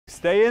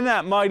stay in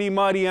that mighty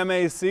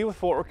MAC with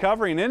Fort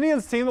Recovery, an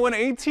Indians team that went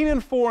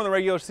 18-4 in the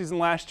regular season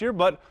last year,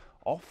 but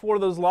all 4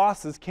 of those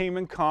losses came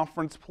in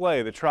conference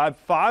play. The Tribe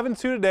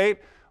 5-2 to date,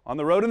 on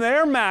the road in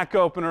their MAC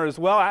opener as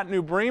well at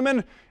New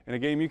Bremen, in a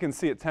game you can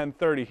see at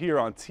 10:30 here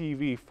on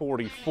TV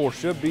 44.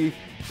 Should be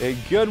a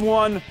good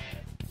one.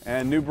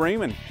 And New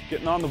Bremen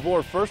getting on the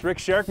board first. Rick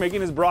Sherrick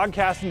making his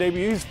broadcasting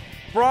debut. He's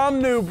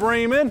from New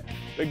Bremen.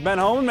 Big Ben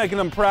Holman making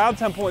them proud.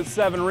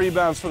 10.7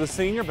 rebounds for the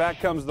senior. Back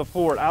comes the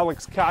forward,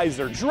 Alex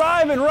Kaiser,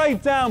 driving right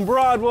down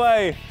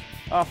Broadway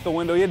off the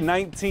window. He had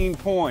 19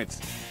 points.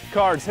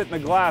 Cards hitting the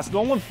glass.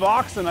 Nolan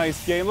Fox, a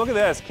nice game. Look at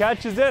this.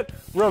 Catches it,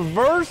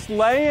 reverse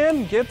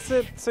lay-in, gets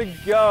it to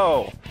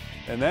go.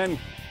 And then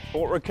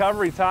Fort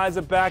Recovery ties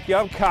it back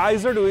up.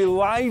 Kaiser to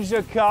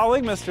Elijah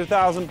Colleague. Mr.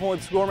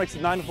 1,000-point score makes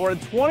it 9-4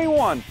 and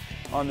 21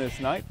 on this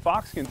night.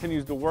 Fox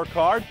continues to work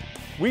hard.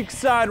 Weak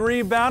side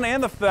rebound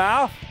and the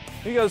foul.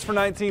 He goes for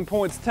 19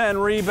 points, 10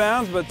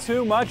 rebounds, but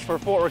too much for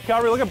Fort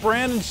Recovery. Look at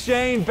Brandon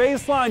Shane.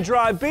 Baseline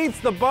drive beats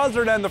the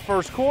buzzer to end the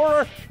first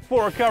quarter.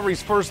 Fort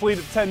Recovery's first lead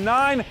at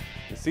 10-9.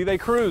 You see they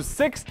cruise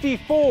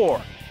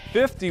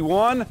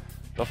 64-51.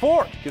 The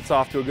Fort gets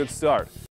off to a good start.